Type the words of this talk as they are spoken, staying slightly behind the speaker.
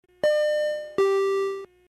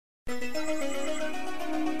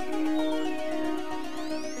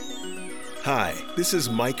Hi, this is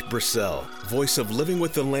Mike Brissell, voice of Living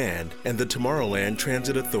with the Land and the Tomorrowland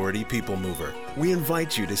Transit Authority People Mover. We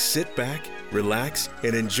invite you to sit back, relax,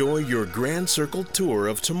 and enjoy your Grand Circle tour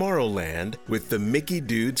of Tomorrowland with the Mickey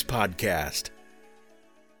Dudes podcast.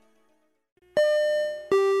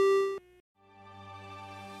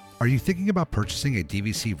 Are you thinking about purchasing a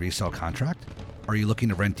DVC resale contract? Are you looking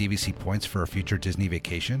to rent DVC points for a future Disney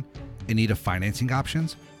vacation? In need of financing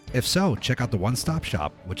options? If so, check out the one-stop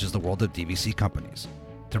shop, which is the world of DVC companies.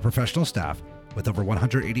 Their professional staff, with over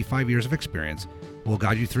 185 years of experience, will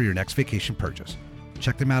guide you through your next vacation purchase.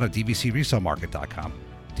 Check them out at dvcresalemarket.com,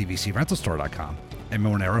 dvcrentalstore.com, and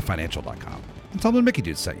monerafinancial.com. And tell them Mickey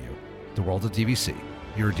Dude sent you. The world of DVC,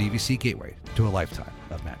 your DVC gateway to a lifetime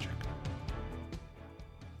of magic.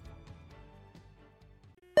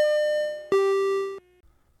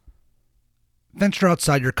 Venture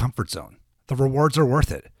outside your comfort zone. The rewards are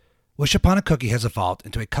worth it. Wish Upon a Cookie has evolved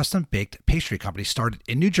into a custom-baked pastry company started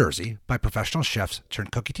in New Jersey by professional chefs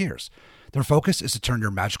turned cooketeers. Their focus is to turn your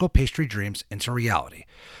magical pastry dreams into reality.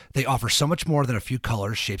 They offer so much more than a few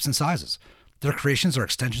colors, shapes, and sizes. Their creations are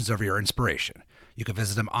extensions of your inspiration. You can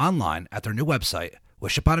visit them online at their new website,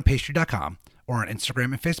 wishuponapastry.com, or on Instagram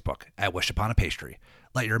and Facebook at Wish Upon a Pastry.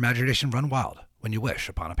 Let your imagination run wild when you wish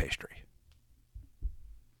upon a pastry.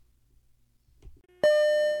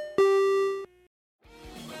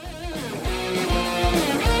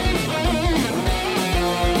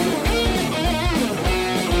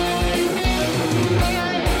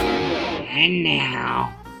 And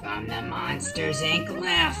now, from the Monsters Inc.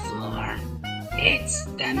 laugh floor, it's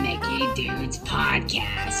the Mickey Dudes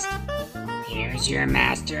podcast. Here's your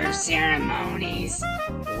master of ceremonies,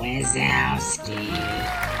 Wazowski.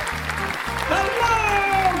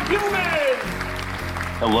 Hello, humans!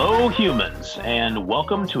 Hello, humans, and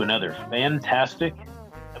welcome to another fantastic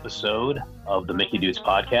episode of the Mickey Dudes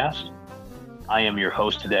podcast. I am your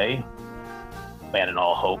host today, man in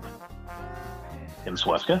all hope, Tim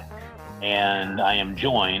Sweska. And I am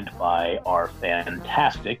joined by our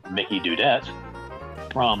fantastic Mickey Dudette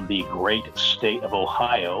from the great state of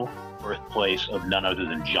Ohio, birthplace of none other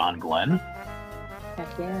than John Glenn.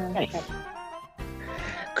 Heck yeah. Hey.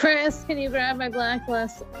 Chris, can you grab my black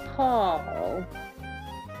Les Paul?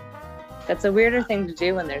 That's a weirder thing to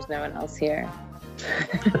do when there's no one else here.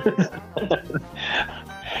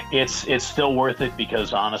 It's still worth it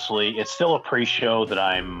because honestly, it's still a pre-show that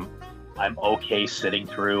I'm okay sitting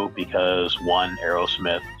through because one,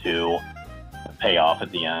 Aerosmith, two, payoff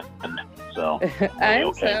at the end. So I'm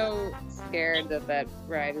okay. so scared that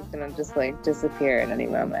ride is gonna just disappear at any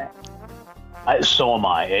moment. So am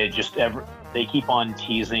I. They keep on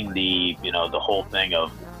teasing the whole thing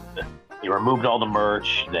of they removed all the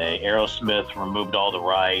merch, Aerosmith removed all the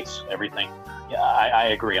rights, everything. Yeah, I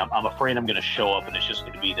agree. I'm afraid I'm going to show up and it's just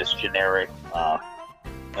going to be this generic.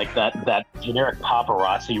 Like that generic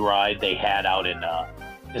paparazzi ride they had out in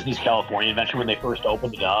Disney's California Adventure when they first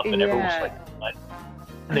opened it up, and everyone was like, what?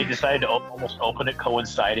 And they decided to almost open it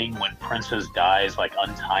coinciding when Princess dies, like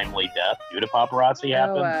untimely death due to paparazzi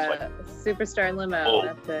happens. Superstar limo,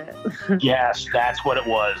 that's it. Yes, that's what it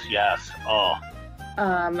was, yes. Oh.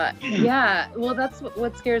 Yeah, well, that's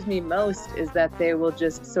what scares me most is that they will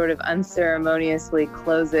just sort of unceremoniously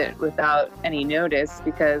close it without any notice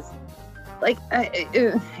because when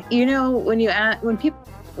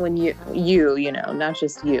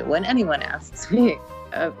anyone asks me,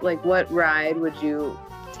 what ride would you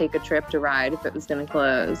take a trip to ride if it was going to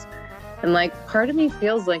close? And part of me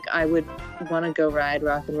feels like I would want to go ride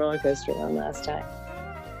Rock and Roller Coaster one last time.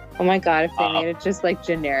 Oh my God, if they made it just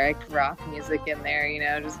generic rock music in there,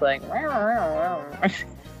 just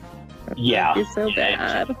yeah, it's so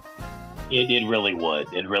bad. It really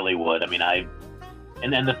would. It really would. I mean,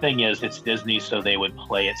 and then the thing is, it's Disney, so they would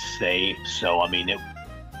play it safe. So I mean,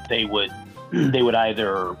 they would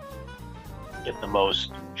either get the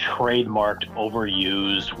most trademarked,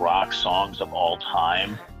 overused rock songs of all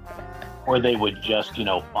time, or they would just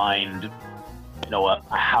find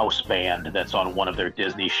a house band that's on one of their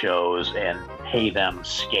Disney shows and pay them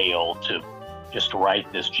scale to just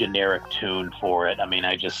write this generic tune for it. I mean,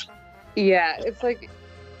 it's like,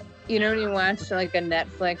 when you watch a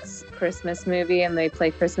Netflix Christmas movie and they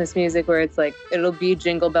play Christmas music where it's it'll be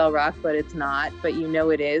Jingle Bell Rock, but it's not, but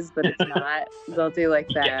it is, but it's not. They'll do that.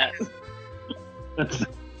 Yes.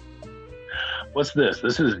 What's this?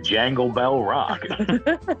 This is Jangle Bell Rock.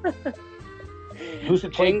 Who's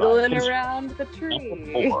it played by? Jingling around the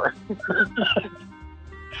tree.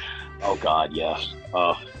 Oh God, yes.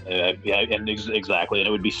 Yeah, and exactly, and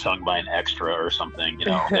it would be sung by an extra or something.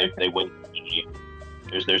 They wouldn't be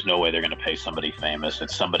There's no way they're going to pay somebody famous.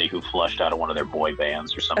 It's somebody who flushed out of one of their boy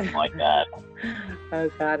bands or something like that. Oh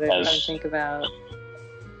God, I didn't think about.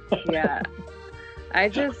 Yeah,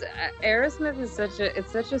 Aerosmith is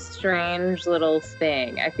such a strange little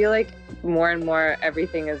thing. I feel like more and more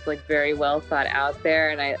everything is like very well thought out there,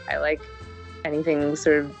 and I like anything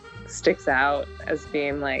sort of sticks out as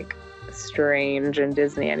being like strange in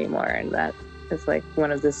Disney anymore, and that is like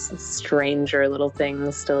one of the stranger little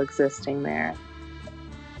things still existing there.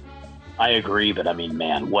 I agree, but I mean,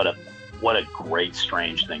 man, what a great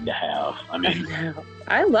strange thing to have. I mean,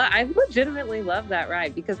 I legitimately love that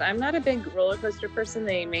ride because I'm not a big roller coaster person.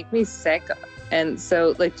 They make me sick, and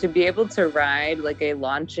so like to be able to ride like a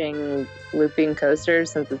launching looping coaster,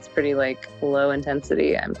 since it's pretty like low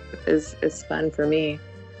intensity, is fun for me.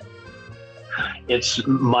 It's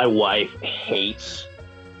my wife hates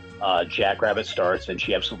Jackrabbit Starts, and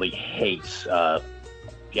she absolutely hates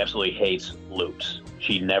loops.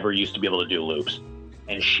 She never used to be able to do loops,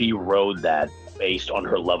 and she rode that based on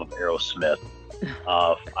her love of Aerosmith.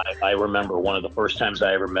 I remember one of the first times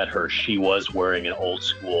I ever met her, she was wearing an old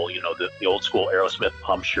school, the old school Aerosmith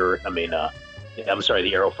pump shirt. I mean, I'm sorry,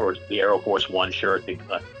 the Aero Force One shirt,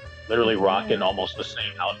 literally rocking almost the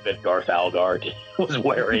same outfit Garth Algard was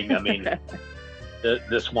wearing. I mean,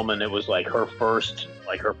 this woman, it was like her first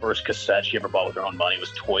cassette she ever bought with her own money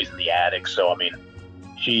was Toys in the Attic. So I mean,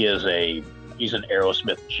 she's an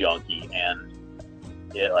Aerosmith junkie, and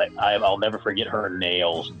I'll never forget her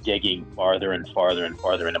nails digging farther and farther and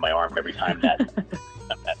farther into my arm every time that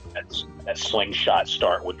slingshot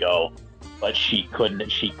start would go. But she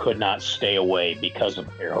could not stay away because of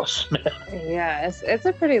Aerosmith. Yeah, it's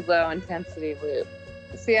a pretty low intensity loop.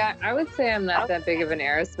 See, I would say I'm not that big of an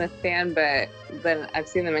Aerosmith fan, but then I've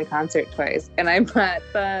seen them in concert twice, and I bought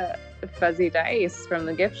the fuzzy dice from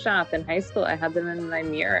the gift shop in high school. I had them in my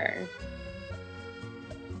mirror.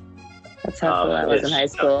 That's how cool I was in high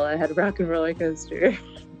school. I had Rock and Roller Coaster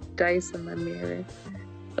dice in my mirror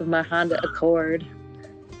of my Honda Accord.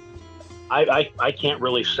 I can't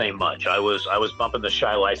really say much. I was bumping the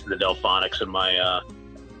Shy Lights and the Delphonics in my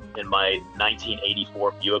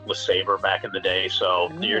 1984 Buick LeSabre back in the day,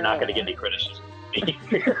 so you're not going to get any criticism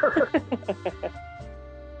here.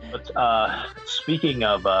 But speaking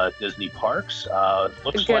of Disney parks,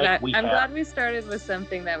 looks good. like I'm glad we started with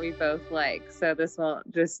something that we both like, so this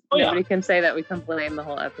won't just nobody can say that we complain the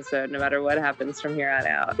whole episode, no matter what happens from here on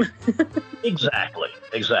out. Exactly.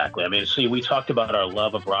 I mean, see, we talked about our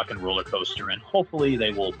love of Rock and Roller Coaster, and hopefully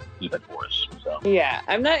they will keep it for us. So. Yeah,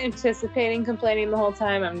 I'm not anticipating complaining the whole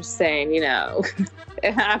time. I'm just saying, it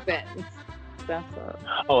happens. That's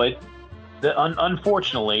all.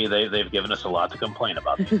 Unfortunately, they've given us a lot to complain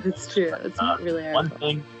about. It's true. It's not really our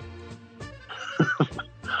fault.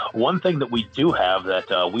 One thing that we do have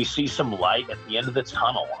that we see some light at the end of the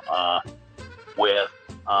tunnel with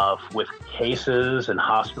cases and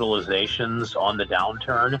hospitalizations on the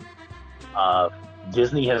downturn.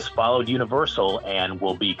 Disney has followed Universal and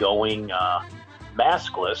will be going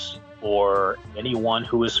maskless for anyone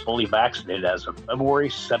who is fully vaccinated as of February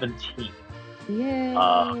 17th.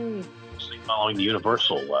 Yay! Following the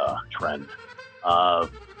Universal trend.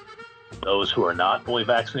 Those who are not fully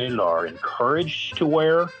vaccinated are encouraged to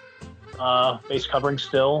wear face covering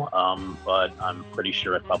still, but I'm pretty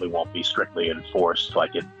sure it probably won't be strictly enforced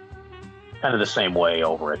like it kind of the same way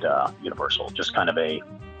over at Universal. Just kind of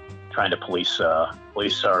trying to police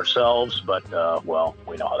ourselves, but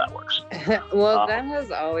we know how that works. Well, that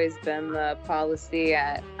has always been the policy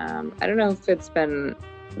at I don't know if it's been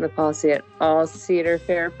the policy at all Cedar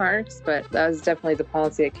Fair parks, but that was definitely the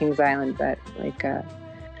policy at Kings Island, that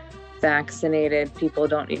vaccinated people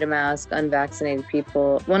don't need a mask, unvaccinated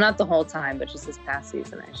people, well, not the whole time, but just this past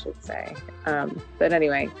season, I should say. But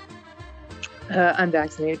anyway,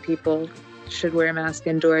 unvaccinated people should wear a mask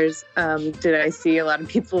indoors. Did I see a lot of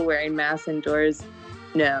people wearing masks indoors?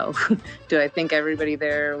 No. Do I think everybody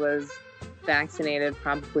there was vaccinated?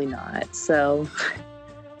 Probably not. So,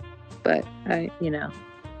 but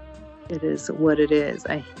it is what it is.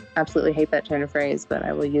 I absolutely hate that turn of phrase, but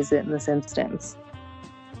I will use it in this instance.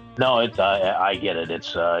 No, I get it.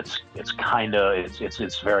 It's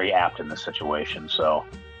very apt in this situation. So,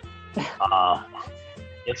 so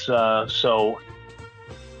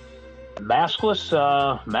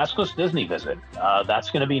maskless Disney visit. That's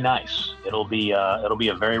going to be nice. It'll be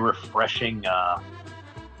a very refreshing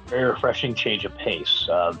change of pace.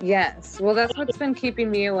 Yes. Well, that's what's been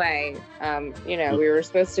keeping me away. We were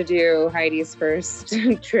supposed to do Heidi's first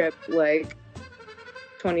trip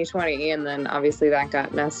 2020, and then obviously that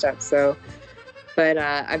got messed up. So But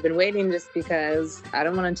I've been waiting just because I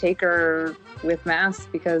don't want to take her with masks,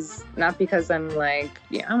 not because I'm like,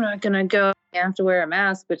 yeah, I'm not going to go, I have to wear a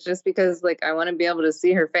mask, but just because like I want to be able to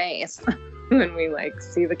see her face when we like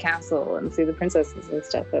see the castle and see the princesses and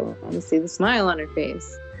stuff. I want to see the smile on her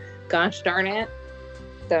face. Gosh darn it.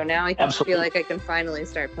 So now I feel like I can finally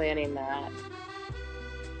start planning that.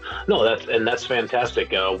 No, that's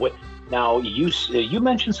fantastic. Now you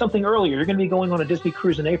mentioned something earlier. You're going to be going on a Disney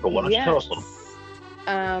cruise in April. Why don't you tell us a little?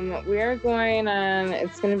 We are going on.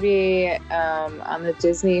 It's going to be on the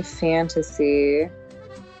Disney Fantasy,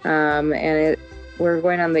 and we're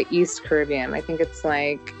going on the East Caribbean. I think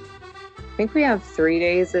we have 3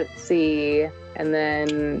 days at sea, and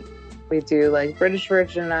then we do like British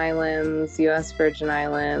Virgin Islands, U.S. Virgin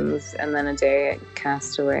Islands, and then a day at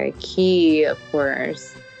Castaway Cay, of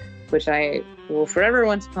course, which I will forever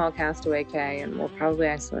want to call Castaway Cay, and will probably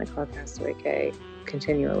accidentally call Castaway Cay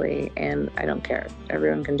continually, and I don't care.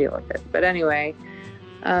 Everyone can deal with it. But anyway,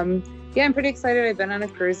 I'm pretty excited. I've been on a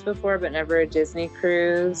cruise before, but never a Disney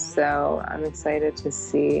cruise, so I'm excited to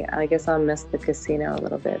see. I guess I'll miss the casino a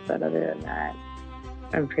little bit, but other than that,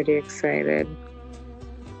 I'm pretty excited.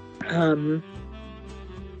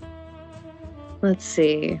 Let's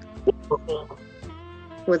see.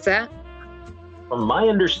 What's that? From my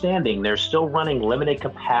understanding, they're still running limited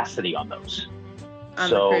capacity on those. On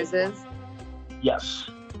the cruises? Yes.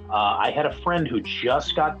 I had a friend who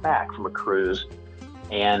just got back from a cruise,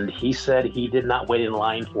 and he said he did not wait in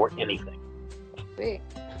line for anything. Sweet.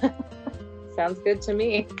 Sounds good to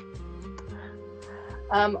me.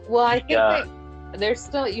 Well, I think that there's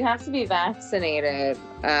still, you have to be vaccinated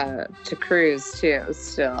to cruise too,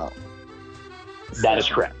 still. That is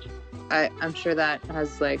correct. I'm sure that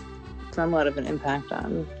has like somewhat of an impact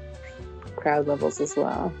on crowd levels as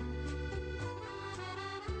well.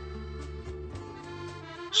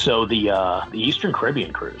 So the Eastern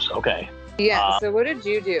Caribbean cruise, okay. Yeah. So what did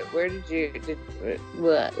you do? Where did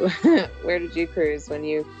you cruise when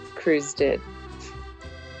you cruised it?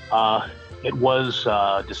 It was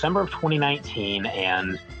December of 2019,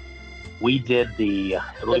 and we did the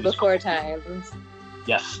before times.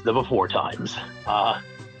 Yes, the before times.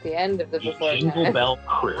 The end of the before times. Jingle Bell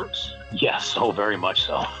cruise. Yes, oh, very much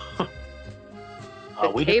so.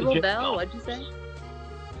 The Cable Bell? What'd you say?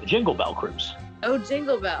 The Jingle Bell cruise. Oh,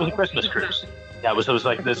 Jingle Bell. It was a Christmas cruise. Yeah, it was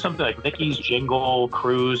like there's something like Mickey's Jingle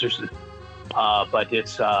Cruise or something. But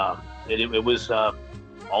it was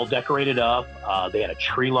all decorated up. They had a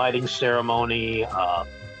tree lighting ceremony.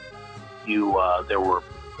 It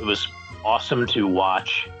was awesome to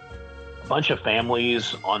watch a bunch of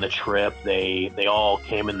families on the trip. They all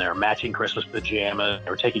came in their matching Christmas pajamas. They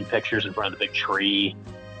were taking pictures in front of the big tree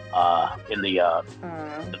in the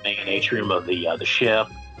main atrium of the ship.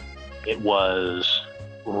 It was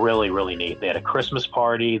really, really neat. They had a Christmas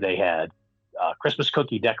party. They had Christmas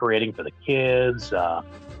cookie decorating for the kids. The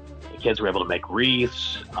kids were able to make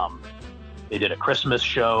wreaths. They did a Christmas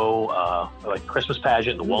show, like a Christmas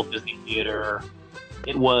pageant in the Walt Disney Theater.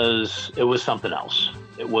 It was something else.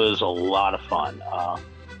 It was a lot of fun.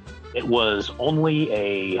 It was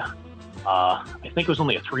only I think it was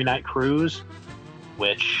only a 3-night cruise,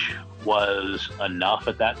 which was enough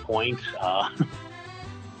at that point.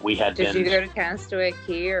 Did you go to Castaway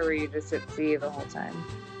Cay, or were you just at sea the whole time?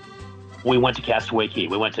 We went to Castaway Cay.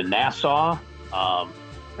 We went to Nassau.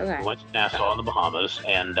 Okay. We went to Nassau in the Bahamas,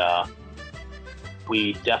 and I'm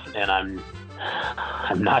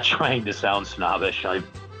not trying to sound snobbish.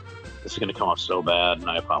 This is going to come off so bad, and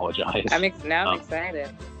I apologize. I'm excited.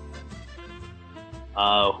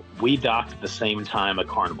 We docked at the same time a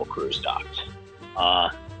Carnival cruise docked,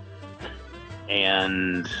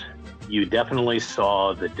 and you definitely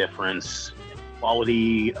saw the difference in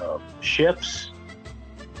quality of ships,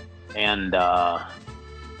 and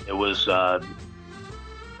it was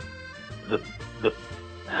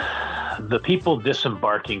the people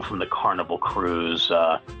disembarking from the Carnival cruise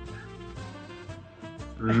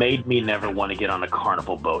made me never want to get on a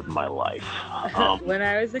Carnival boat in my life. When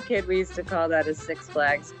I was a kid, we used to call that a Six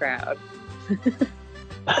Flags crowd.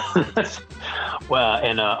 Well,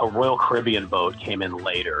 and a Royal Caribbean boat came in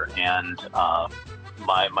later, and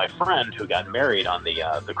my friend who got married on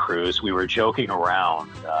the cruise, we were joking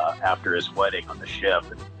around after his wedding on the ship.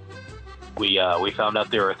 And we found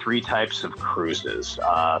out there are 3 types of cruises.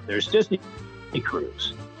 There's Disney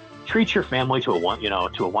cruise. Treat your family to a once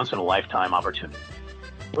in a lifetime opportunity.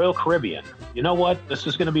 Royal Caribbean. You know what? This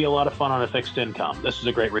is going to be a lot of fun on a fixed income. This is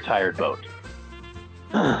a great retired boat.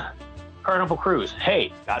 Carnival Cruise.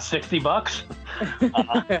 Hey, got $60?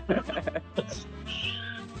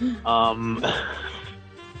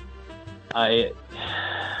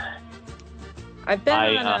 I've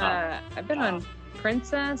been on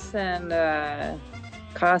Princess and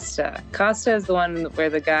Costa. Costa is the one where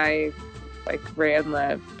the guy like ran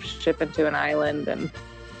the ship into an island and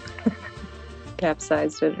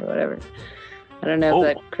capsized it or whatever. I don't know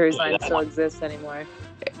if that cruise line still exists anymore.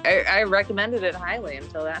 I recommended it highly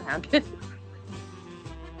until that happened.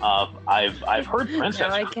 I've heard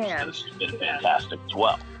Princess has been fantastic as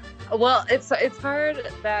well. Well, it's hard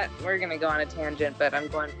that we're gonna go on a tangent, but I'm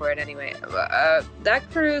going for it anyway. That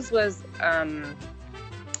cruise was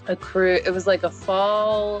a cruise. It was like a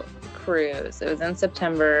fall cruise. It was in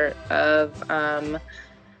September of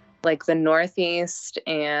like the Northeast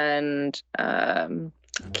and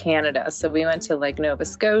Canada. So we went to like Nova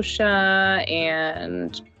Scotia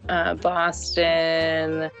and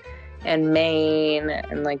Boston and Maine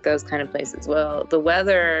and like those kind of places. Well, the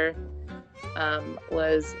weather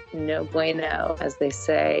was no bueno, as they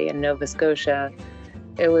say in Nova Scotia.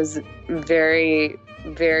 It was very,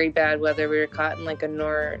 very bad weather. We were caught in like a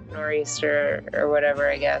nor'easter or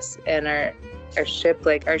whatever, I guess. And our ship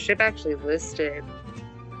actually listed.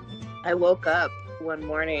 I woke up one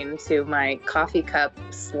morning to my coffee cup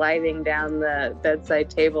sliding down the bedside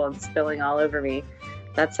table and spilling all over me.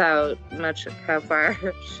 That's how far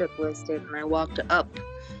our ship listed. And I walked up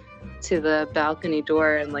to the balcony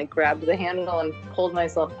door and like grabbed the handle and pulled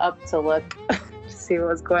myself up to look to see what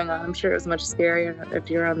was going on. I'm sure it was much scarier if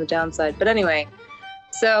you're on the downside. But anyway,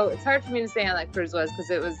 so it's hard for me to say how that cruise was because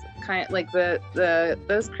it was kind of like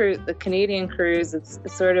the Canadian cruise. It's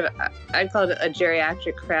sort of, I'd call it a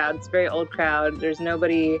geriatric crowd. It's a very old crowd. There's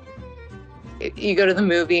nobody. You go to the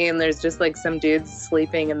movie and there's just like some dudes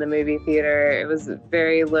sleeping in the movie theater. It was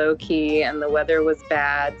very low key and the weather was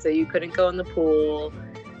bad, so you couldn't go in the pool.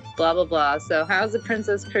 Blah blah blah. So how's the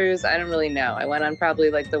Princess cruise? I don't really know. I went on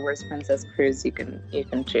probably like the worst Princess cruise you can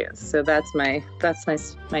choose. So that's my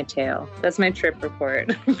tale. That's my trip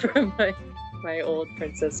report from my old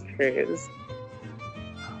Princess cruise.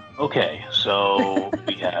 Okay, so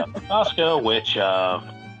we have Alaska, which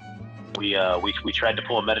we tried to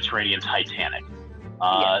pull a Mediterranean Titanic.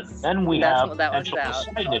 Yes. Then we have that potential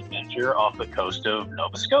Poseidon adventure off the coast of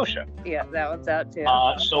Nova Scotia. Yeah, that one's out too.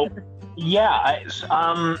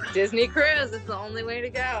 Disney cruise is the only way to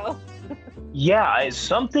go.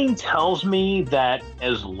 Something tells me that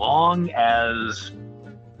as long as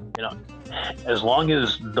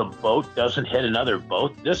the boat doesn't hit another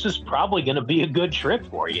boat, this is probably going to be a good trip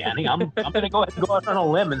for you, Annie. I'm going to go ahead and go out on a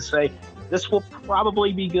limb and say this will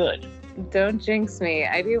probably be good. Don't jinx me.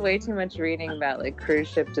 I do way too much reading about like cruise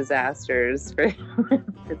ship disasters for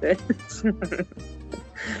this.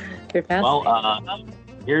 You're fascinating.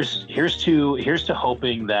 Here's to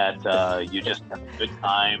hoping that you just have a good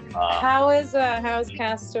time. How's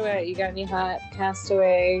Castaway? You got any hot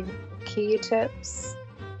Castaway key tips?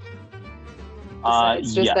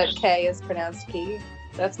 It's just that K is pronounced key.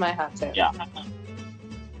 That's my hot tip. Yeah.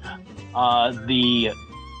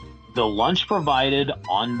 The lunch provided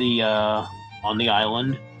on the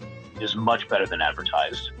island is much better than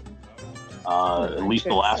advertised. At least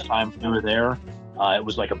the last time we were there, it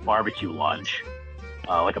was like a barbecue lunch.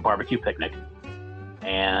 Like a barbecue picnic,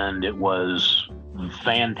 and it was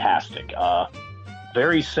fantastic.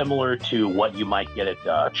 Very similar to what you might get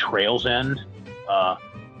at Trails End,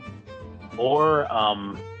 or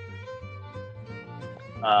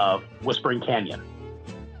Whispering Canyon.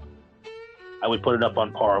 I would put it up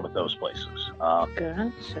on par with those places.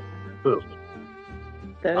 Gotcha. Food.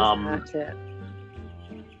 That's it.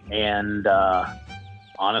 And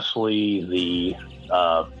honestly,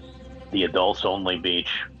 the adults only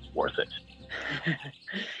beach, worth it.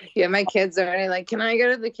 Yeah, my kids are already like, can I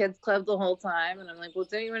go to the kids club the whole time? And I'm like, well,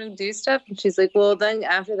 don't you want to do stuff? And she's like, well, then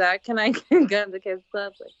after that, can I go to the kids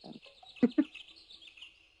club? Like,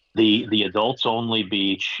 The adults only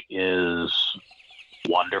beach is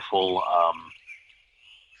wonderful.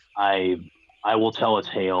 I will tell a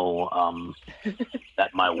tale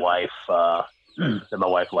that my wife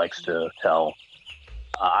likes to tell.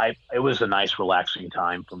 It was a nice, relaxing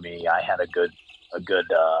time for me. I had a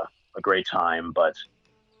great time, but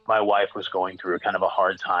my wife was going through kind of a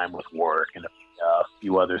hard time with work and a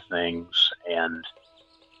few other things, and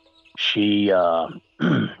she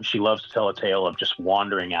loves to tell a tale of just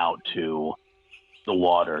wandering out to the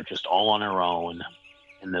water, just all on her own,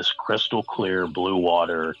 in this crystal clear blue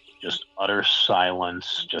water, just utter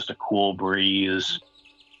silence, just a cool breeze,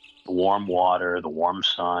 the warm water, the warm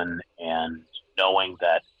sun, and knowing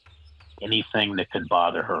that anything that could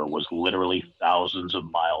bother her was literally thousands of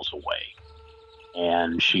miles away.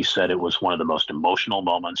 And she said it was one of the most emotional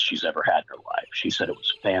moments she's ever had in her life. She said it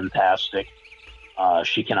was fantastic.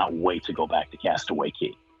 She cannot wait to go back to Castaway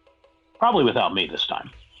Key. probably without me this time.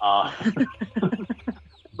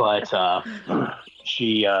 But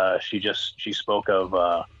she spoke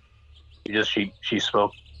of she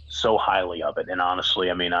spoke so highly of it, and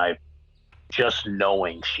honestly, I mean, I just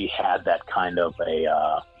knowing she had that kind of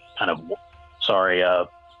sorry,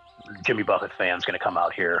 Jimmy Buffett fan's going to come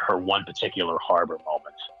out here. Her one particular harbor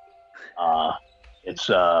moment.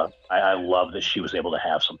 I love that she was able to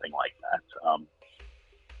have something like that.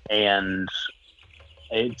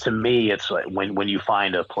 To me, it's like when you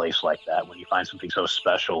find a place like that, when you find something so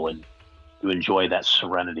special and you enjoy that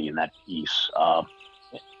serenity and that peace,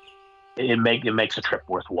 it makes a trip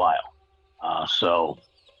worthwhile. So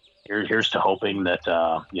here's to hoping that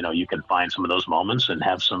you can find some of those moments and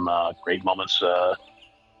have some great moments,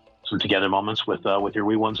 some together moments with your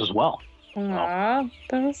wee ones as well. Aw,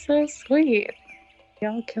 that was so sweet.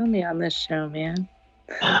 Y'all kill me on this show, man.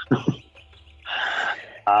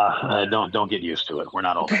 Don't get used to it. We're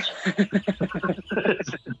not all this.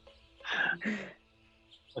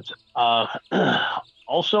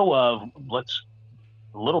 Also, let's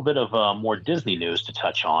a little bit of more Disney news to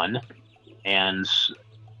touch on, and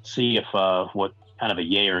see if what kind of a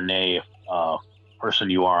yay or nay person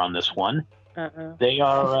you are on this one. They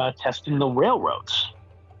are testing the railroads.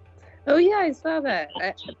 Oh yeah, I saw that.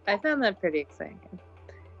 I found that pretty exciting.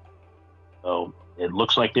 So it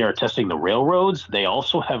looks like they are testing the railroads. They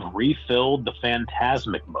also have refilled the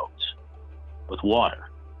Phantasmic moat with water.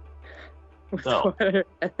 Water.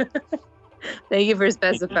 Thank you for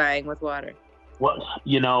specifying with water. Well,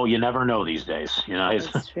 you never know these days.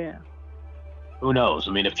 That's true. Who knows?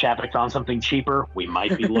 I mean, if Chapek found something cheaper, we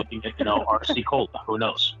might be looking at RC Cola. Who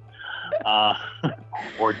knows?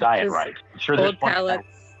 Or Diet Just Right. I'm sure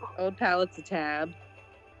old pallets a tab.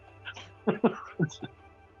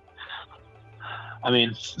 I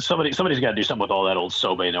mean, somebody's got to do something with all that old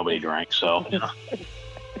Sobe nobody drank. So,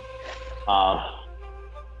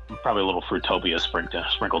 probably a little Fruitopia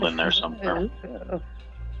sprinkled in there somewhere.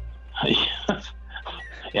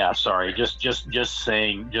 Yeah, sorry. Just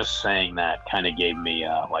saying that kind of gave me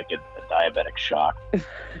like a diabetic shock.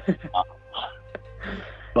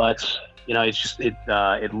 But it's just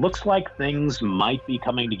it looks like things might be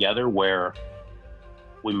coming together where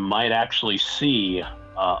we might actually see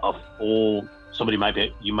a full. You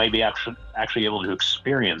might be actually able to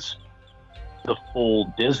experience the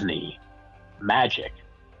full Disney magic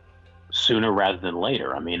sooner rather than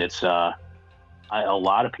later. I mean, it's a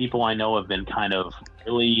lot of people I know have been kind of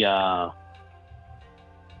really.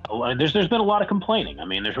 There's been a lot of complaining. I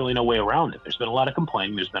mean, there's really no way around it. There's been a lot of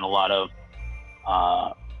complaining. There's been a lot of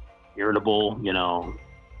irritable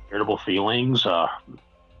feelings, kind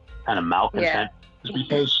of malcontent,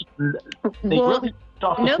 because they really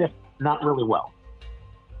not really well.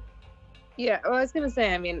 Yeah, well, I was gonna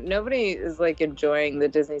say, I mean, nobody is like enjoying the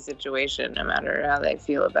Disney situation, no matter how they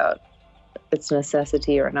feel about its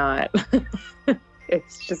necessity or not.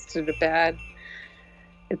 It's just a bad.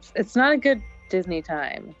 It's not a good Disney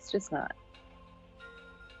time. It's just not.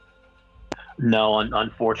 No,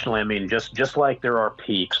 unfortunately, I mean, just like there are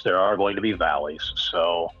peaks, there are going to be valleys.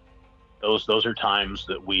 So those are times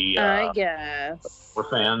that we, I guess, we're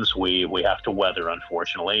fans. We have to weather,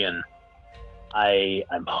 unfortunately, and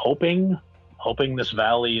I'm hoping this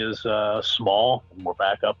valley is small and we're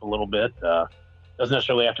back up a little bit. Doesn't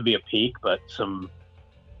necessarily have to be a peak, but some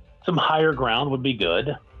higher ground would be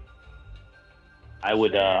good.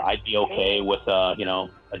 I'd be okay with a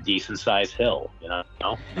decent sized hill. I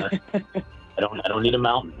don't need a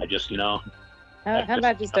mountain. I just How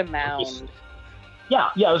about just a mound?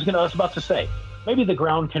 Yeah. I was about to say, maybe the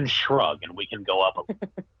ground can shrug and we can go up a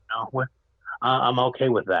little. I'm okay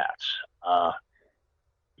with that.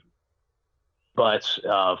 But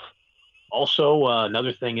also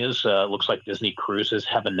another thing is, it looks like Disney Cruises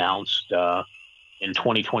have announced in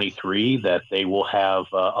 2023 that they will have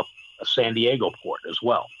a San Diego port as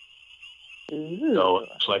well. Ooh. So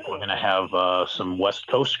it's like we're going to have some West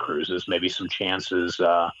Coast cruises, maybe some chances.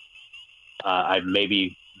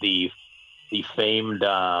 Maybe the famed,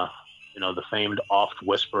 the famed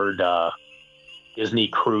oft-whispered Disney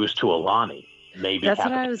cruise to Alani. Maybe that's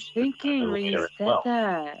what I was thinking when you said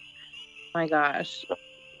that. Oh my gosh,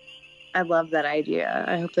 I love that idea.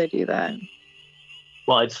 I hope they do that.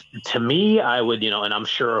 Well, to me, I would, and I'm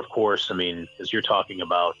sure, of course, I mean, because you're talking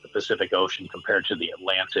about the Pacific Ocean compared to the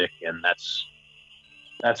Atlantic, and that's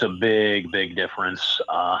a big, big difference.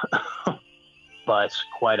 But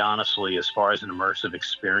quite honestly, as far as an immersive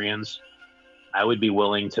experience, I would be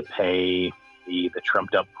willing to pay the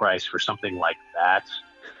trumped up price for something like that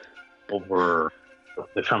over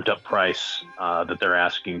the trumped up price that they're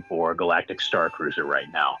asking for Galactic Star Cruiser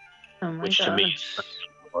right now, Oh my which gosh. to me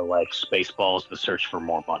or like Spaceballs: The Search for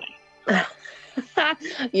More Money.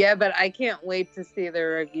 Yeah, but I can't wait to see the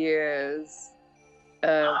reviews.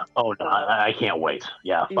 Oh no, I can't wait.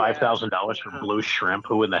 Yeah, $5,000 for blue shrimp.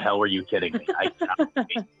 Who in the hell are you kidding me?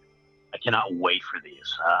 I cannot wait for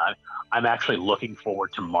these. I'm actually looking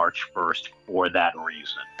forward to March 1st for that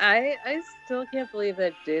reason. I still can't believe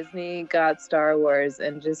that Disney got Star Wars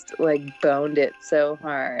and just like boned it so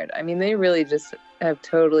hard. I mean, they really just have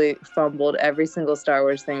totally fumbled every single Star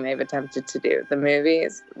Wars thing they've attempted to do. The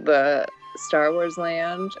movies, the Star Wars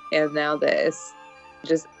Land, and now this.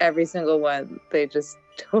 Just every single one, they just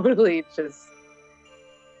totally just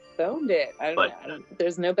boned it. I don't know.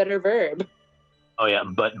 There's no better verb. Oh yeah,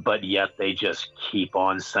 but yet they just keep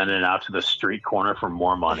on sending it out to the street corner for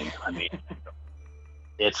more money. I mean,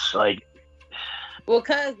 it's like, well,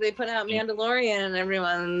 because they put out Mandalorian and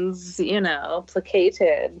everyone's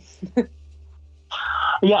placated.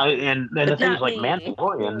 Yeah, and the things like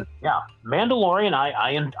Mandalorian. Yeah, Mandalorian.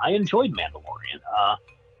 I enjoyed Mandalorian.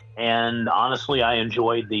 And honestly, I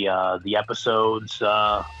enjoyed the episodes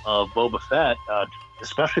of Boba Fett,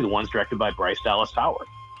 especially the ones directed by Bryce Dallas Howard.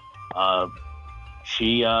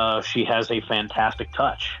 She has a fantastic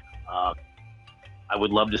touch. I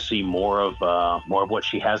would love to see more of what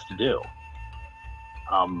she has to do.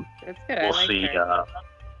 That's good. We'll see.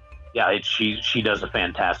 She does a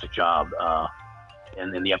fantastic job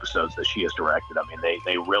in the episodes that she has directed. I mean,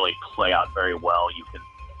 they really play out very well.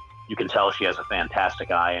 You can tell she has a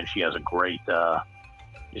fantastic eye, and she's got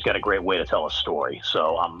a great way to tell a story.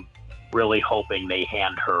 So I'm really hoping they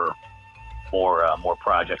hand her more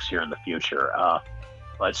projects here in the future.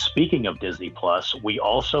 But speaking of Disney Plus, we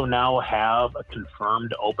also now have a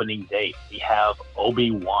confirmed opening date. We have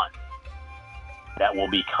Obi-Wan that will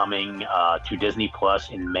be coming to Disney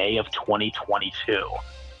Plus in May of 2022.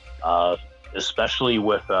 Especially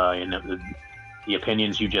with the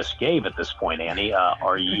opinions you just gave at this point, Annie,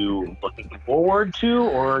 are you looking forward to,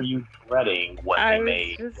 or are you dreading what they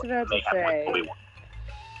may? I was just about to say.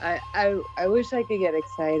 I wish I could get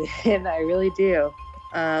excited. I really do.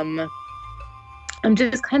 I'm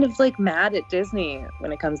just kind of like mad at Disney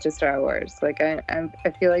when it comes to Star Wars. Like I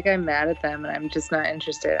feel like I'm mad at them, and I'm just not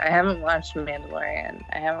interested. I haven't watched Mandalorian.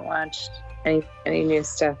 I haven't watched any new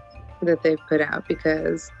stuff that they've put out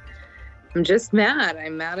because I'm just mad.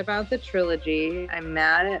 I'm mad about the trilogy. I'm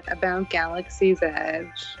mad about Galaxy's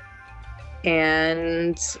Edge,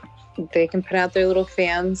 and they can put out their little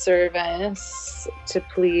fan service to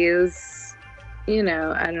please.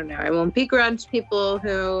 I don't know. I won't begrudge people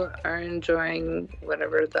who are enjoying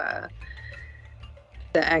whatever the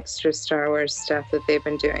extra Star Wars stuff that they've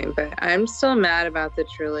been doing, but I'm still mad about the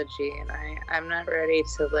trilogy, and I'm not ready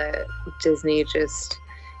to let Disney just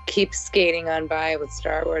keep skating on by with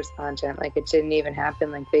Star Wars content like it didn't even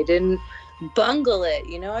happen, like they didn't bungle it.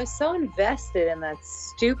 I was so invested in that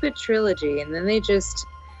stupid trilogy, and then they just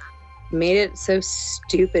made it so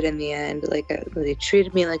stupid in the end. Like they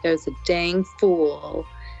treated me like I was a dang fool,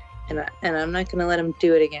 and I'm not gonna let them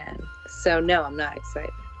do it again. So no, I'm not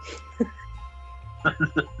excited.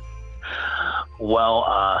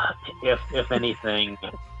 Well, if anything,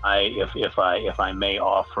 if I may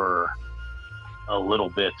offer a little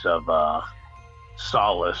bit of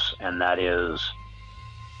solace, and that is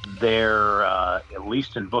there, at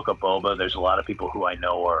least in Book of Boba, there's a lot of people who I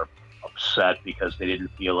know are upset because they didn't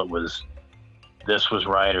feel this was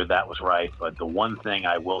right or that was right. But the one thing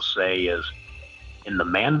I will say is in The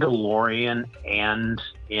Mandalorian and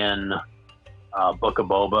in Book of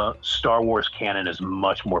Boba, Star Wars canon is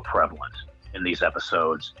much more prevalent in these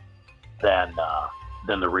episodes than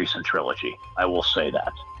the recent trilogy. I will say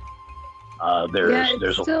that.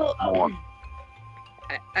 There's still a lot more.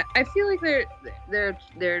 I feel like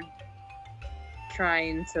they're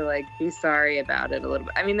trying to like be sorry about it a little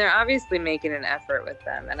bit. I mean, they're obviously making an effort with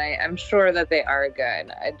them, and I'm sure that they are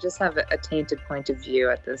good. I just have a tainted point of view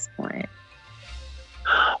at this point.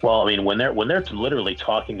 Well, I mean, when they're literally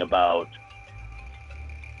talking about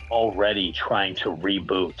already trying to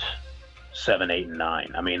reboot 7, 8, and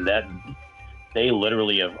 9. I mean, that they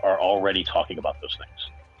literally are already talking about those things.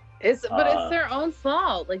 But it's their own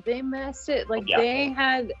fault. Like they messed it. Like they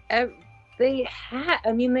had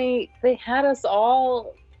us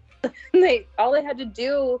all. All they had to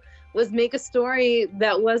do was make a story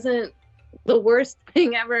that wasn't the worst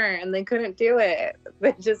thing ever, and they couldn't do it.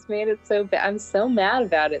 They just made it so bad. I'm so mad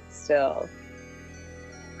about it still.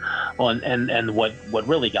 Well, and what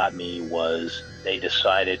really got me was they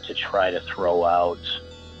decided to try to throw out,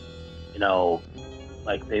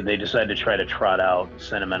 like they decided to try to trot out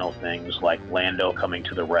sentimental things like Lando coming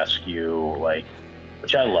to the rescue,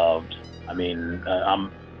 which I loved. I mean,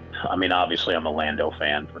 I mean, obviously I'm a Lando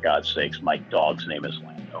fan, for God's sakes. My dog's name is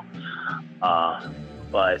Lando.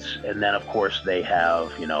 And then of course they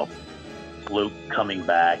have, Luke coming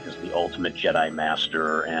back as the ultimate Jedi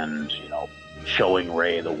Master and, showing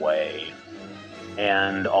Rey the way.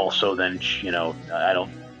 And also then,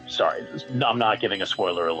 I'm not giving a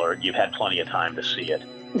spoiler alert. You've had plenty of time to see it.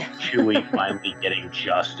 Chewie finally getting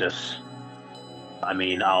justice. I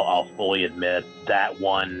mean, I'll fully admit that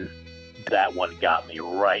one got me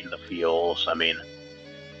right in the feels. I mean,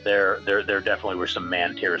 there definitely were some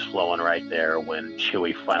man tears flowing right there when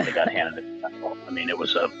Chewie finally got handed the title. I mean, it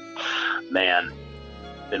was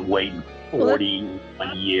been waiting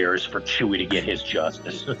 41 years for Chewie to get his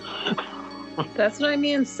justice. That's what I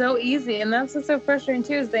mean. So easy, and that's what's so frustrating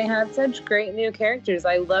too. Is they had such great new characters.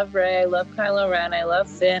 I love Rey. I love Kylo Ren. I love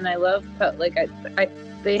Finn. I love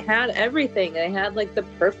they had everything. They had like the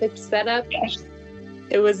perfect setup. Yes.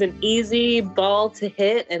 It was an easy ball to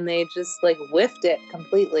hit, and they just like whiffed it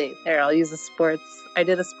completely. There, I'll use I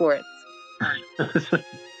did a sports.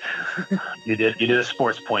 You did a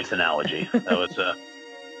sports points analogy. That was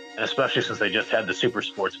and especially since they just had the super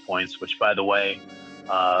sports points, which, by the way,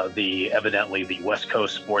 evidently the West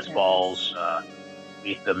Coast sports balls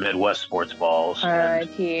beat the Midwest sports balls.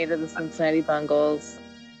 R.I.P. to the Cincinnati Bungles.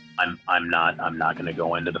 I'm not going to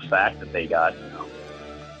go into the fact that they got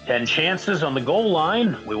 10 chances on the goal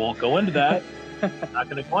line. We won't go into that. I'm not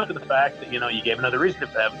going to go into the fact that you gave another reason to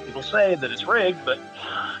have people say that it's rigged, but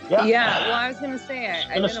yeah. Yeah, well, I was going to say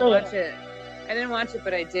I didn't watch it. I didn't watch it,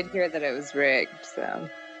 but I did hear that it was rigged. So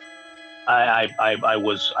I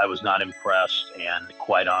was not impressed, and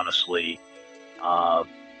quite honestly, I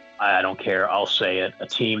don't care. I'll say it. A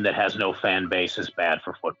team that has no fan base is bad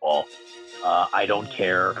for football. I don't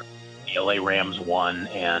care. The LA Rams won,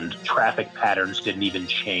 and traffic patterns didn't even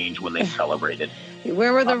change when they celebrated.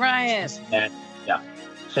 Where were the riots?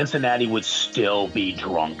 Cincinnati would still be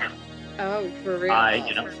drunk. Oh, for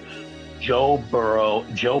real? Joe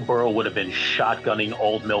Burrow would have been shotgunning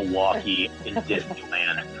Old Milwaukee in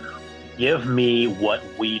Disneyland. Give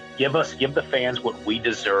the fans what we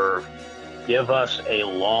deserve. Give us a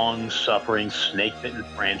long-suffering, snake-bitten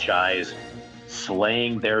franchise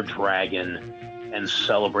slaying their dragon and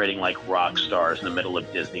celebrating like rock stars in the middle of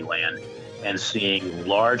Disneyland, and seeing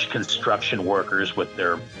large construction workers with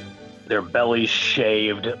their bellies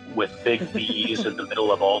shaved with big V's in the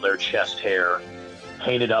middle of all their chest hair,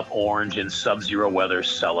 painted up orange in sub-zero weather,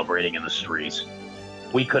 celebrating in the streets.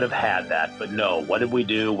 We could have had that, but no. What did we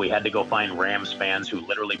do? We had to go find Rams fans who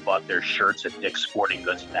literally bought their shirts at Dick's Sporting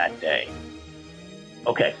Goods that day.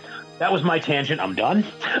 Okay, that was my tangent. I'm done.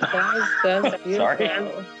 That was beautiful. Sorry.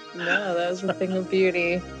 No, that was a thing of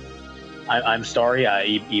beauty. I'm sorry.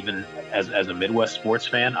 Even as a Midwest sports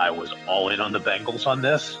fan, I was all in on the Bengals on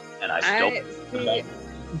this, and I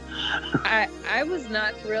was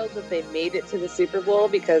not thrilled that they made it to the Super Bowl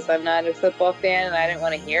because I'm not a football fan and I didn't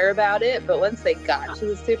want to hear about it. But once they got to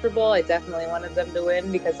the Super Bowl, I definitely wanted them to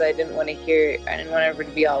win because I didn't want everyone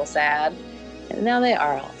to be all sad. And now they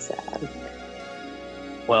are all sad.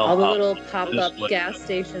 Well, all the little pop-up gas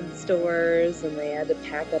station stores, and they had to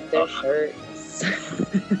pack up their shirts.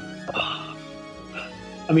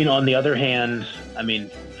 I mean, on the other hand,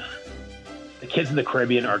 the kids in the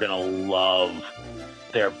Caribbean are going to love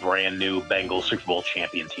their brand new Bengals Super Bowl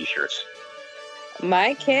champion t-shirts.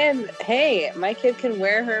 My kid can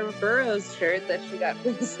wear her Burrows shirt that she got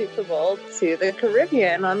for the Super Bowl to the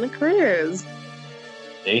Caribbean on the cruise.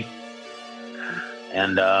 See?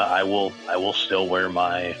 And I will still wear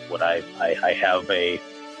I have an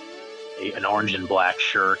orange and black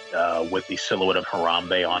shirt with the silhouette of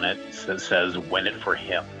Harambe on it that says "Win it for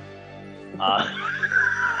him."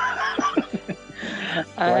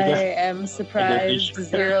 I am surprised.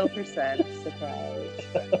 0% surprised.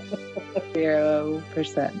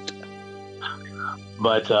 0%.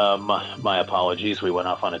 But my apologies. We went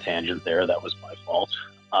off on a tangent there. That was my fault.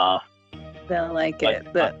 They'll like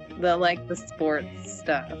it. They'll like the sports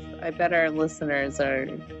stuff. I bet our listeners are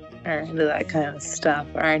into that kind of stuff,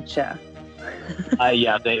 aren't you? I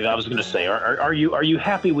was going to say, are you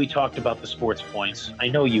happy we talked about the sports points? I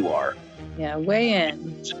know you are. Yeah, weigh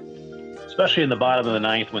in. Especially in the bottom of the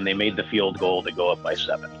ninth when they made the field goal to go up by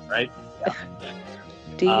 7, right? Yeah.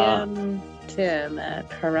 DM Tim at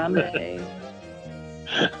Harambe.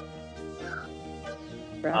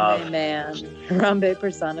 Harambe man. Harambe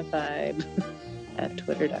personified at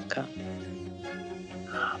twitter.com.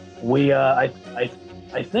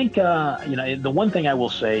 I think, the one thing I will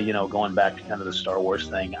say, going back to kind of the Star Wars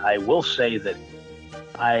thing, I will say that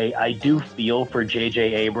I do feel for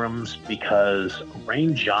J.J. Abrams because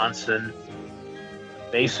Rian Johnson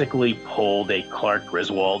basically pulled a Clark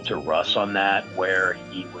Griswold to Russ on that, where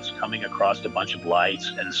he was coming across a bunch of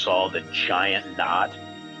lights and saw the giant knot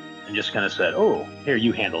and just kind of said, "Oh, here,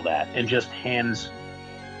 you handle that," and just hands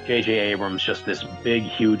J.J. Abrams just this big,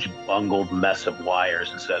 huge, bungled mess of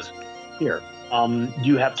wires and says, "Here,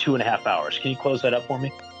 you have 2.5 hours. Can you close that up for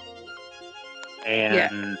me?"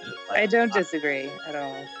 And I don't disagree at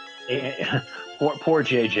all. Poor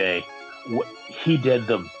JJ, he did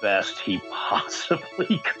the best he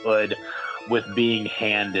possibly could with being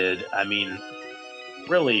handed, I mean,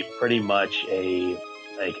 really pretty much a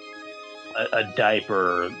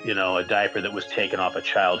diaper, a diaper that was taken off a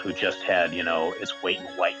child who just had, its weight in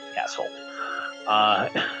White Castle.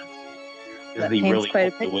 That paints quite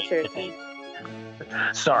a picture.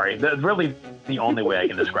 Sorry, really the only way I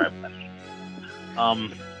can describe that.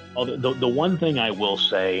 The one thing I will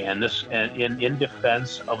say, and this, in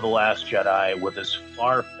defense of The Last Jedi, with as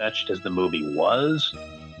far-fetched as the movie was,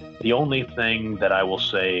 the only thing that I will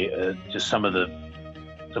say, just some of the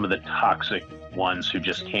toxic ones who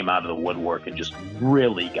just came out of the woodwork and just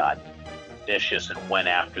really got vicious and went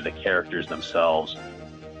after the characters themselves.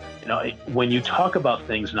 When you talk about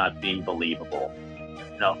things not being believable,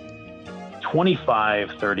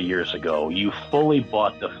 25, 30 years ago, you fully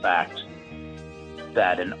bought the fact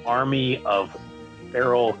that an army of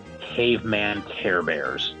feral caveman Care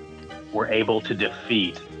Bears were able to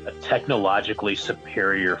defeat a technologically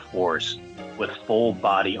superior force with full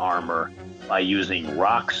body armor by using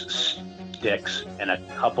rocks, sticks, and a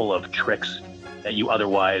couple of tricks that you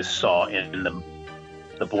otherwise saw in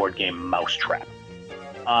the board game Mousetrap.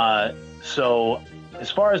 So as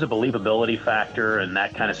far as the believability factor and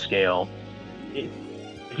that kind of scale, if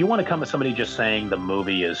you want to come at somebody just saying the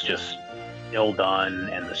movie is just ill done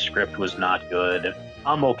and the script was not good,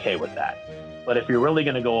 I'm okay with that. But if you're really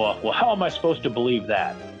going to go off, well, how am I supposed to believe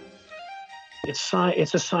that? It's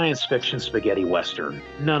a science fiction spaghetti western.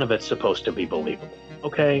 None of it's supposed to be believable.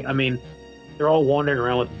 Okay? I mean, they're all wandering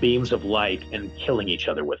around with beams of light and killing each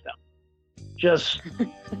other with them. Just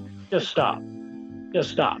stop.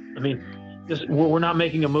 Just stop. I mean, we're not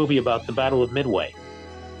making a movie about the Battle of Midway.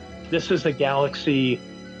 This is a galaxy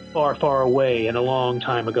far, far away and a long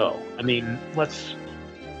time ago. I mean, let's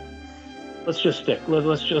just stick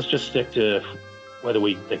to whether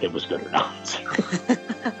we think it was good or not.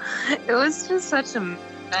 It was just such a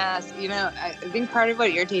mess. I think part of what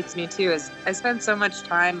irritates me too is I spent so much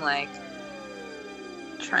time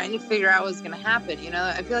trying to figure out what was going to happen.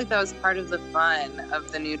 I feel like that was part of the fun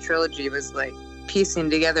of the new trilogy, was piecing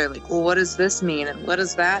together well, what does this mean and what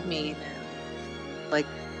does that mean, and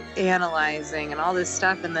analyzing and all this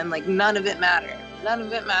stuff, and then none of it mattered.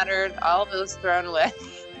 All of it was thrown away.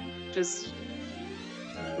 Just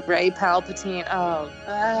Ray Palpatine.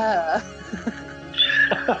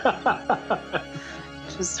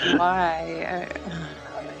 Just why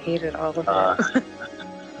I hated all of it.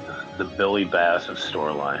 The Billy Bass of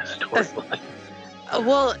storylines.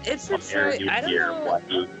 Well, it's a choice. I don't know.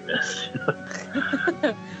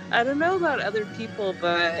 I don't know about other people,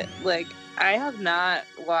 but I have not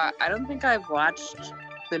I don't think I've watched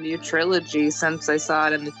the new trilogy since I saw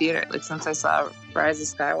it in the theater. Since I saw Rise of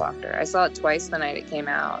Skywalker. I saw it twice the night it came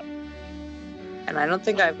out. And I don't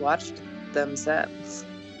think I've watched them since.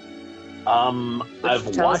 I've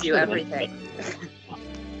tells watched you everything.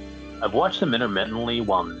 I've watched them intermittently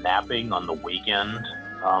while napping on the weekend.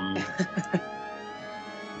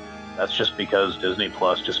 That's just because Disney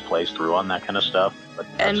Plus just plays through on that kind of stuff. But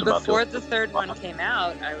and before the third one came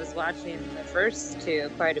out, I was watching the first two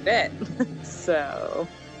quite a bit. So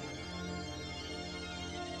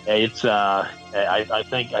it's I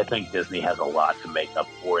think Disney has a lot to make up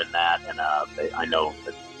for in that, and I know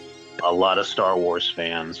that a lot of Star Wars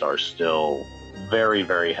fans are still very,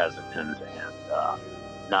 very hesitant and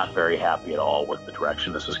not very happy at all with the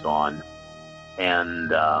direction this has gone. And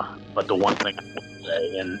but the one thing I will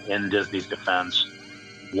say in Disney's defense,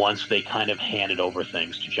 once they kind of handed over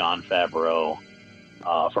things to Jon Favreau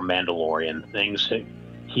for Mandalorian, things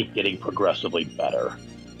keep getting progressively better.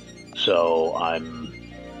 So I'm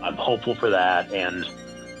hopeful for that. And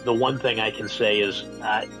the one thing I can say is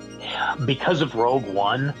because of Rogue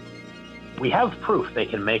One, we have proof they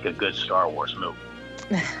can make a good Star Wars movie.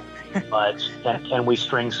 But can we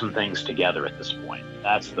string some things together at this point?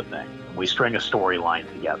 That's the thing. Can we string a storyline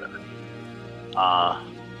together? I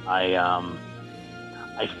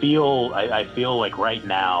feel like right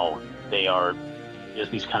now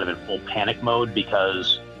Disney's kind of in full panic mode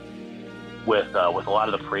because with a lot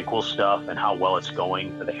of the prequel stuff and how well it's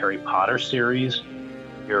going for the Harry Potter series,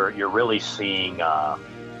 you're really seeing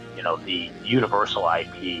the Universal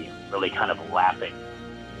IP really kind of lapping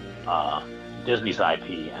Disney's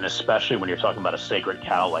IP, and especially when you're talking about a sacred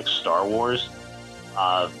cow like Star Wars,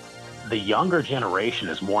 the younger generation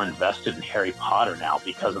is more invested in Harry Potter now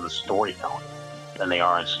because of the storytelling than they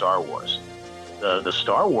are in Star Wars. The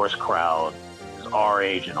Star Wars crowd is our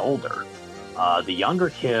age and older. The younger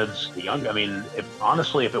kids,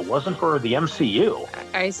 honestly, if it wasn't for the MCU.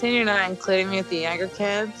 Are you saying you're not including me with the younger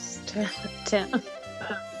kids, Tim?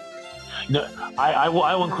 No, I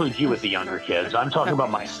will include you with the younger kids. I'm talking about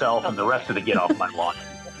myself and the rest of the get off my lawn.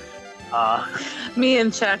 Me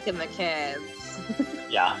and Chuck and the kids.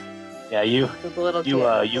 Yeah, you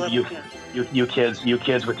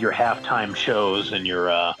kids with your halftime shows and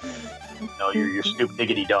your your Snoop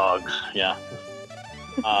Diggity dogs. Yeah.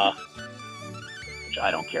 Which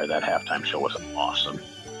I don't care. That halftime show was awesome.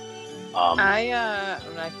 I'm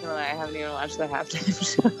not gonna lie. I haven't even watched the halftime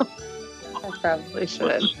show. I probably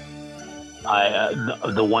should.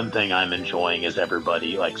 The one thing I'm enjoying is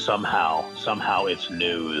everybody, like, somehow it's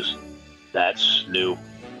news that Snoop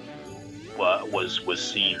was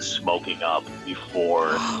seen smoking up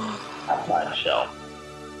before the show.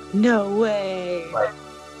 No way. Like,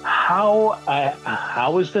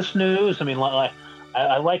 how is this news? I mean,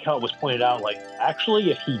 I like how it was pointed out. Like, actually,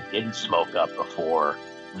 if he didn't smoke up before,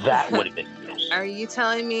 that would have been news. Are you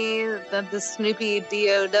telling me that the Snoopy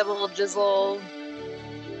Dio double jizzle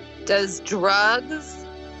does drugs?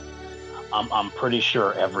 I'm pretty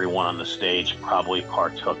sure everyone on the stage probably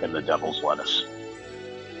partook in the devil's lettuce.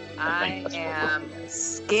 I am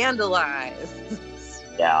scandalized.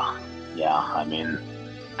 Yeah. I mean,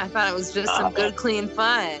 I thought it was just some good, clean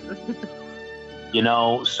fun.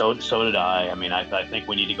 So did I. I mean, I think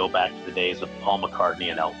we need to go back to the days of Paul McCartney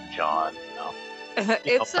and Elton John.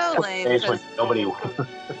 It's so lame. Days when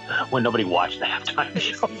nobody watched the halftime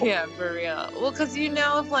show. Yeah, for real. Well, because who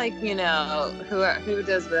does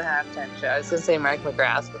the halftime show? I was gonna say Mark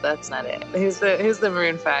McGrath, but that's not it. Who's the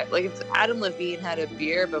Maroon 5? Like, if Adam Levine had a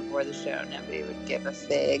beer before the show, nobody would give a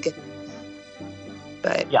fig.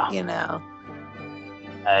 But yeah.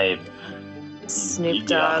 Snoop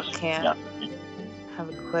Dogg can't have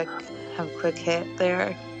a quick hit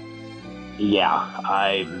there. Yeah,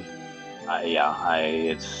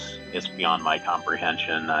 it's beyond my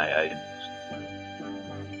comprehension.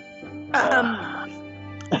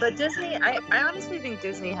 But Disney, I honestly think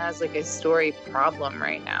Disney has like a story problem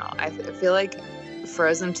right now. I feel like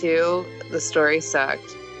Frozen 2, the story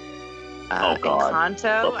sucked. Oh God.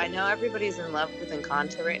 Encanto, I know everybody's in love with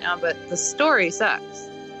Encanto right now, but the story sucks.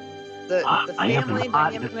 The family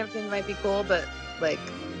dynamic and everything might be cool, but like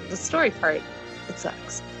the story part, it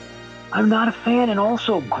sucks. I'm not a fan, and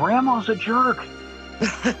also Grandma's a jerk.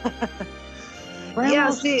 The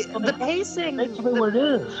pacing. Basically what it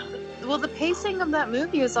is. Well, the pacing of that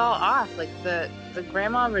movie is all off. Like the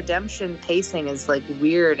Grandma redemption pacing is like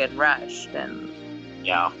weird and rushed, and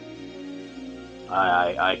yeah.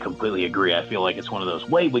 I completely agree. I feel like it's one of those,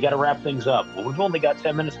 wait, we got to wrap things up. Well, we've only got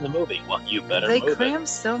 10 minutes in the movie. Well, you better move it. They cram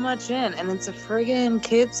so much in, and it's a friggin'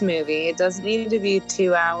 kids movie. It doesn't need to be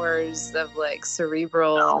 2 hours of like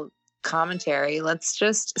cerebral commentary. Let's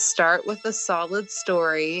just start with a solid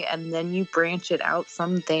story, and then you branch it out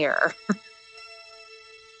from there.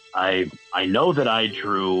 I know that I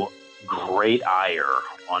drew great ire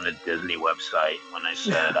on a Disney website when I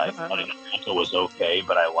said I thought Encanto was okay,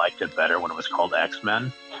 but I liked it better when it was called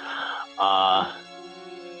X-Men. How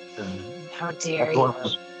dare you?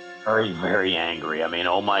 Was very, very angry. I mean,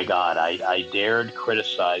 oh my God, I dared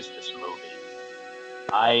criticize this movie.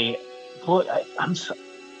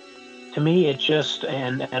 To me, it just,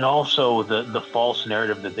 and also the false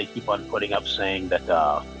narrative that they keep on putting up saying that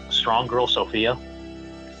strong girl Sophia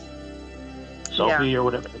or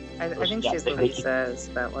whatever. I think she's Luisa's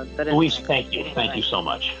that one. But Luisa, thank you so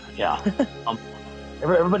much. Yeah.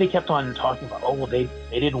 Everybody kept on talking about, oh well, they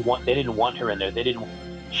didn't want her in there.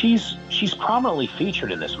 She's prominently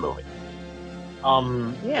featured in this movie.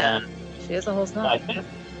 And she has a whole song.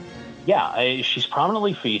 She's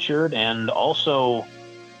prominently featured, and also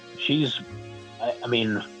she's, I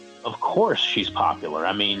mean, of course she's popular.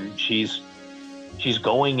 I mean, she's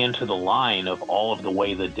going into the line of all of the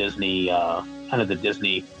way the Disney kind of the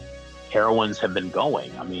Disney heroines have been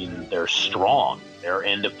going. I mean, they're strong, they're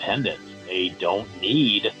independent. They don't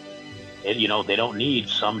need they don't need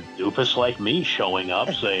some doofus like me showing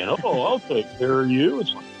up saying, "Oh, I'll take care of you."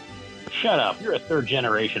 It's like, shut up! You're a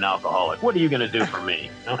third-generation alcoholic. What are you going to do for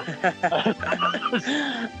me?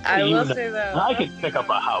 I will say though, I could pick up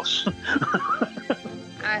a house.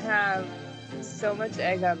 I have so much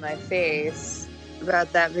egg on my face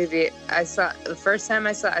about that movie. I saw the first time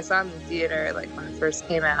I saw it in the theater, like when it first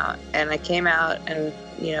came out, and I came out and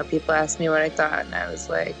people asked me what I thought, and I was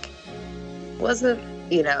like, wasn't,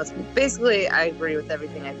 basically I agree with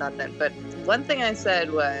everything I thought then. But one thing I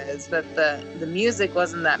said was that the music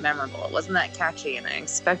wasn't that memorable. It wasn't that catchy, and I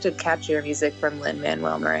expected catchier music from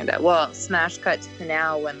Lin-Manuel Miranda. Well, smash cut to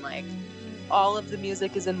now when like all of the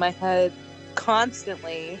music is in my head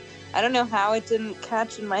constantly. I don't know how it didn't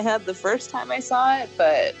catch in my head the first time I saw it,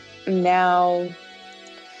 but now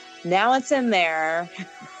it's in there.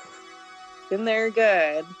 It's in there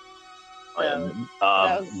good. So,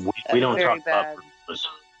 we don't talk bad. about was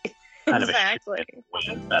kind Exactly.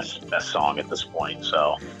 of best song at this point.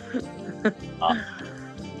 So,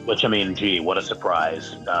 which I mean, gee, what a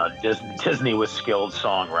surprise! Disney was skilled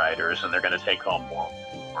songwriters, and they're going to take home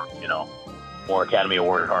more Academy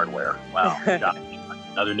Award hardware. Wow,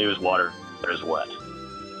 another news water is wet.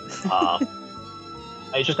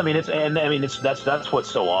 That's what's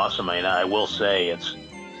so awesome. I mean, I will say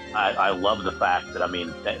I love the fact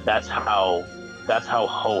that that's how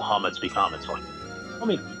ho hum it's become. It's like, I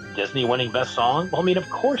mean, Disney winning best song. Well, I mean, of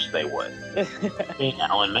course they would. I mean,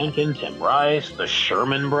 Alan Menken, Tim Rice, the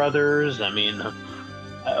Sherman Brothers. I mean,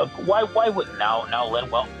 why would now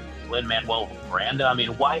Lin-Manuel Miranda? I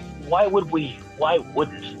mean, why wouldn't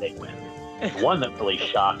they win? The one that really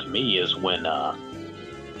shocked me is when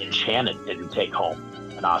Enchanted didn't take home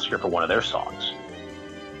an Oscar for one of their songs.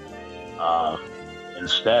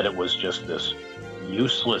 Instead, it was just this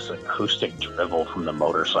useless acoustic drivel from the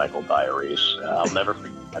Motorcycle Diaries. I'll never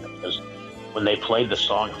forget it, because when they played the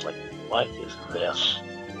song, I was like, what is this?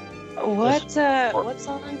 What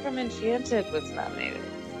song from Enchanted was nominated?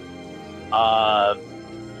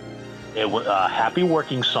 It was Happy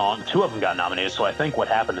Working Song. Two of them got nominated, so I think what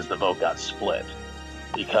happened is the vote got split,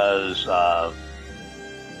 because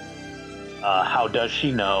How Does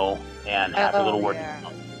She Know and Happy Little Working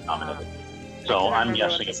Song nominated. So I'm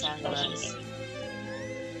guessing it's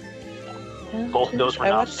both of those were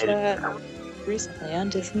nominated. I watched that recently on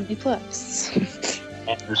Disney Plus.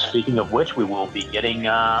 And speaking of which, we will be getting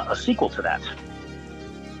a sequel to that.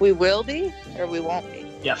 We will be, or we won't be?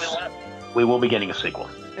 Yes, we will be getting a sequel.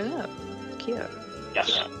 Oh, cute.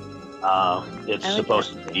 Yes, it's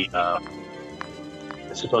supposed to be.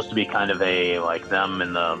 It's supposed to be kind of a like them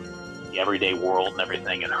in the everyday world and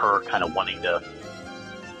everything, and her kind of wanting to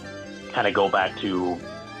kind of go back to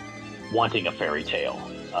wanting a fairy tale.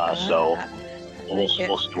 So we'll see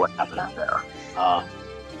what happens there.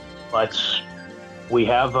 But we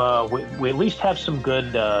have we at least have some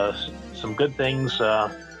good things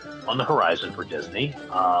on the horizon for Disney,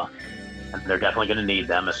 and they're definitely going to need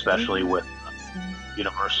them, especially with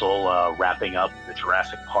Universal wrapping up the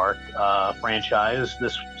Jurassic Park franchise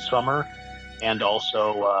this summer, and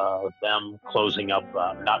also them closing up,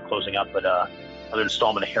 not closing up, but another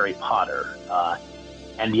installment of Harry Potter,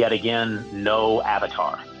 and yet again, no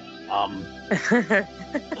Avatar.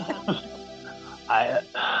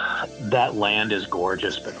 That land is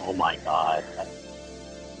gorgeous, but oh my God,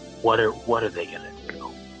 what are they going to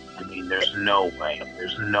do? I mean, there's no way.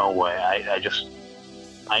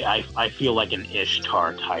 I feel like an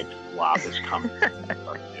Ishtar type flop is coming.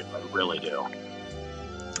 I really do.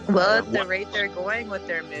 Well, at the rate they're going with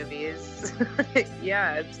their movies,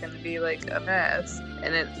 yeah, it's going to be like a mess.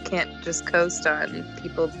 And it can't just coast on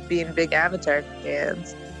people being big Avatar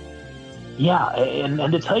fans. Yeah, and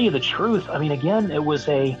to tell you the truth, I mean, again, it was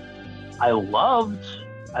I loved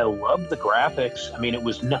the graphics. I mean, it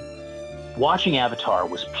was watching Avatar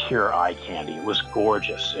was pure eye candy. It was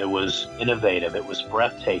gorgeous. It was innovative. It was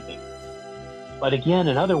breathtaking. But again,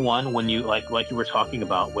 another one when you like you were talking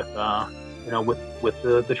about with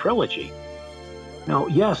the trilogy.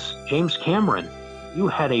 Yes, James Cameron, you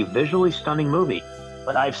had a visually stunning movie,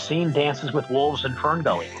 but I've seen Dances with Wolves and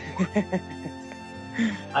Ferngully before.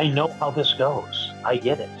 I know how this goes. I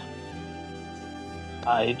get it.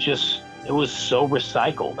 It was so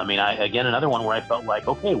recycled. I mean, again, another one where I felt like,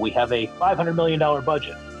 okay, we have a $500 million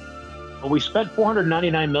budget, but we spent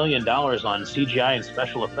 $499 million on CGI and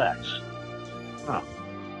special effects. Huh.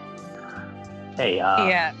 Hey,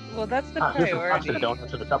 yeah, well, that's the priority. Here's some constant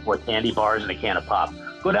donuts with a couple of candy bars and a can of pop.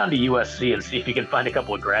 Go down to USC and see if you can find a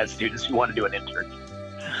couple of grad students who want to do an internship.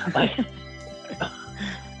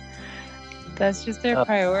 That's just their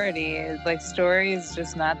priority. Like, story is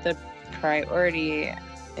just not the priority,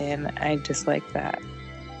 and I dislike that.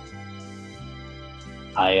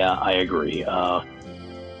 I agree.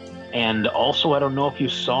 And also, I don't know if you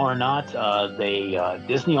saw or not,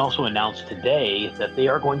 Disney also announced today that they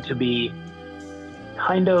are going to be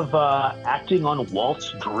kind of acting on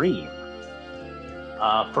Walt's dream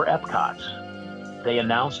for Epcot. They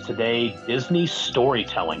announced today Disney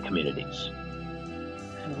storytelling communities.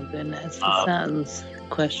 Oh goodness, that sounds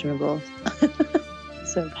questionable.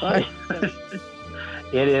 so far.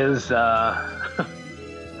 It is. I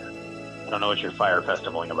don't know what you're fire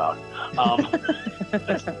festivaling about.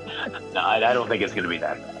 No, I don't think it's going to be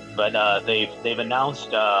that bad. But they've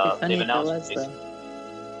announced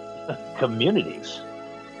communities,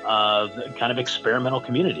 kind of experimental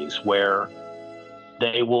communities where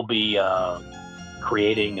they will be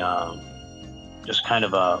creating just kind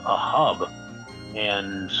of a hub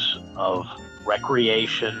and of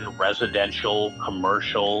recreation, residential,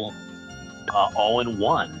 commercial, all in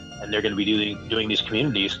one. And they're going to be doing these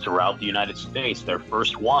communities throughout the United States. Their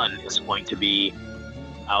first one is going to be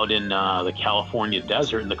out in the California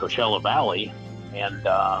desert in the Coachella Valley, and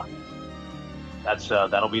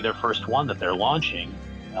that'll be their first one that they're launching.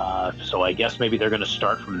 So I guess maybe they're going to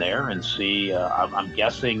start from there and see. I'm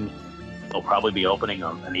guessing they'll probably be opening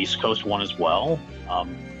an East Coast one as well.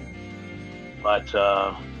 But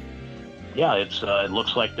it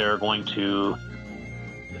looks like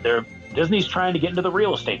Disney's trying to get into the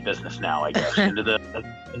real estate business now, I guess, into the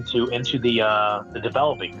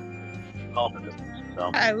development business.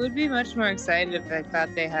 So I would be much more excited if I thought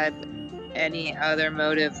they had any other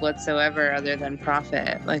motive whatsoever other than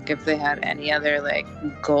profit. Like if they had any other like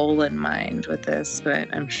goal in mind with this, but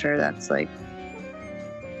I'm sure that's like,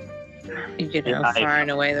 far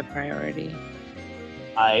and away the priority.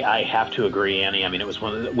 I have to agree, Annie. I mean, it was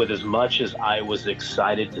with as much as I was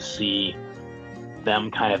excited to see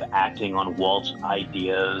them kind of acting on Walt's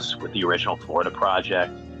ideas with the original Florida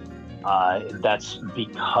project. That's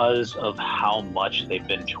because of how much they've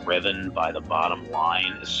been driven by the bottom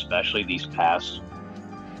line, especially these past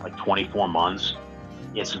 24 months.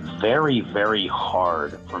 It's very, very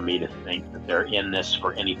hard for me to think that they're in this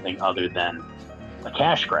for anything other than a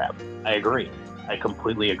cash grab. I agree. I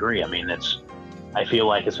completely agree. I mean, I feel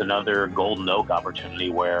like it's another golden oak opportunity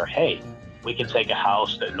where, hey, we can take a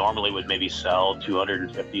house that normally would maybe sell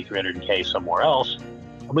 $250,000, $300K somewhere else,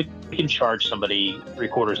 and we can charge somebody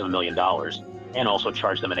 $750,000 and also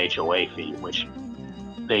charge them an HOA fee, which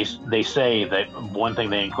they say that one thing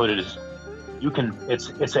they included is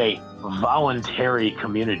it's a voluntary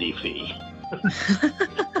community fee.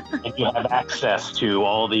 And you have access to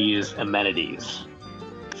all these amenities.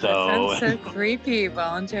 So that sounds so creepy,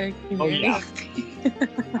 voluntary community fee.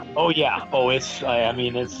 Oh yeah. Oh, it's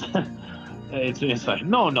it's like,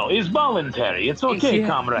 no, it's voluntary. It's okay,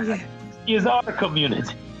 comrade. Yeah. It's our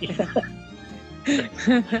community.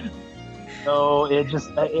 So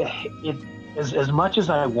as much as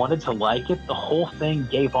I wanted to like it, the whole thing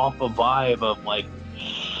gave off a vibe of like,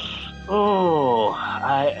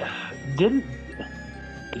 Did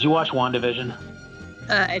you watch WandaVision?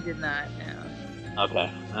 I did not, no.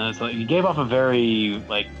 Okay. So you gave off a very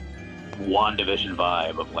like WandaVision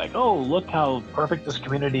vibe of like, oh, look how perfect this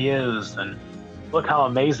community is and look how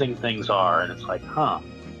amazing things are. And it's like, huh.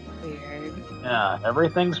 Weird. Yeah,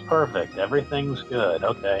 everything's perfect. Everything's good.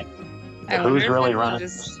 Okay. So who's really running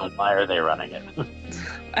it? And why are they running it?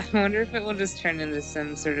 I wonder if it will just turn into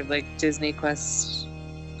some sort of like Disney Quest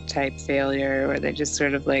type failure where they just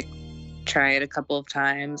sort of like try it a couple of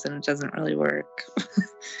times and it doesn't really work.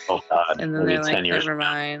 Oh God. And then they're like, never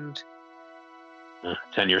mind.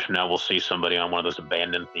 10 years from now, we'll see somebody on one of those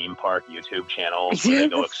abandoned theme park YouTube channels where they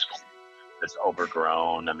go explore. It's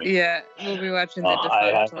overgrown. I mean, yeah, we'll be watching the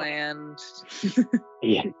Defunct Land.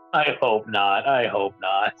 Yeah, I hope not.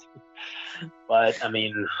 But I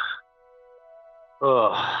mean,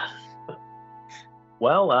 well,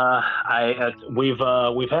 we've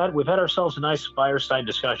had ourselves a nice fireside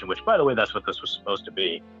discussion. Which, by the way, that's what this was supposed to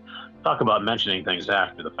be. Talk about mentioning things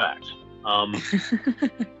after the fact.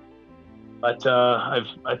 But I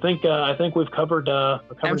think we've covered.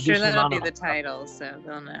 I'm sure that'll be the title, so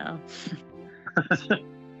they'll know.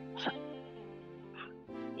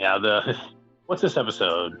 Yeah. What's this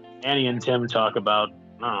episode? Annie and Tim talk about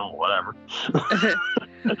whatever.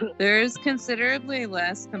 There is considerably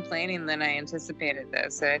less complaining than I anticipated, though,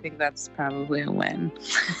 so I think that's probably a win.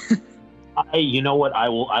 You know what? I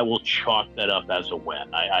will chalk that up as a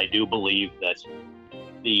win. I do believe that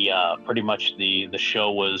the pretty much the show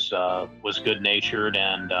was good natured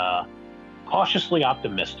and cautiously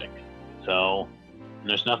optimistic. So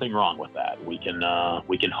there's nothing wrong with that. We can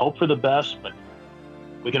hope for the best, but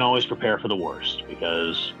we can always prepare for the worst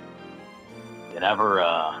because you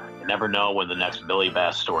never know when the next Billy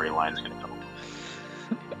Bass storyline is going to come.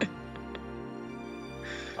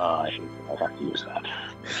 I have to use that.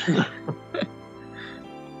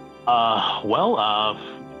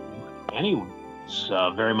 Anyway.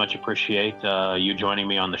 Very much appreciate you joining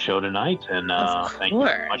me on the show tonight, and thank you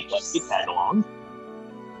very much for letting me tag along.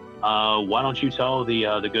 Why don't you tell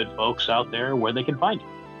the good folks out there where they can find you?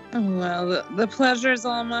 Well, the pleasure's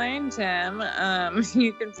all mine, Tim.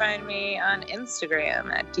 You can find me on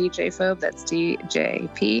Instagram at DJPhobe. That's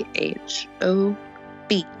DJPHOB.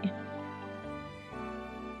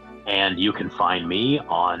 And you can find me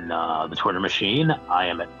on the Twitter machine. I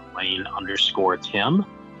am at Plain_Tim.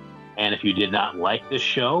 And if you did not like this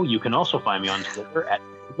show, you can also find me on Twitter at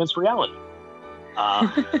Segments Reality.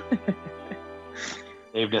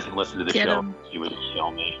 Dave doesn't listen to the show. Him. He would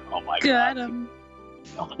kill me. Oh my Got God. him.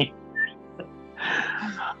 Kill me.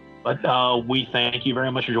 But we thank you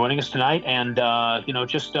very much for joining us tonight. And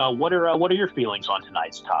just what are your feelings on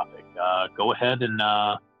tonight's topic? Go ahead and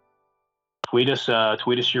tweet us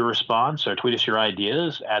your response or tweet us your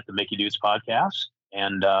ideas at the Mickey Dudes Podcast.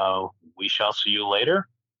 And we shall see you later.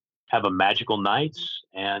 Have a magical night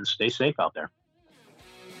and stay safe out there.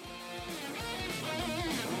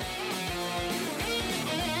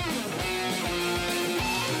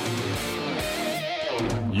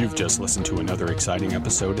 You've just listened to another exciting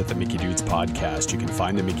episode of the Mickey Dudes Podcast. You can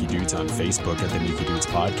find the Mickey Dudes on Facebook at the Mickey Dudes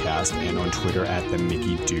Podcast and on Twitter at the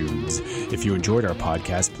Mickey Dudes. If you enjoyed our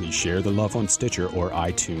podcast, please share the love on Stitcher or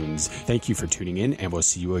iTunes. Thank you for tuning in, and we'll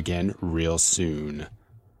see you again real soon.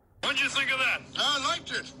 What'd you think of that? I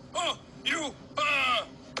liked it. Oh, you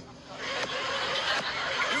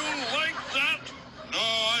like that? No,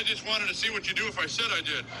 I just wanted to see what you do if I said I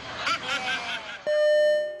did.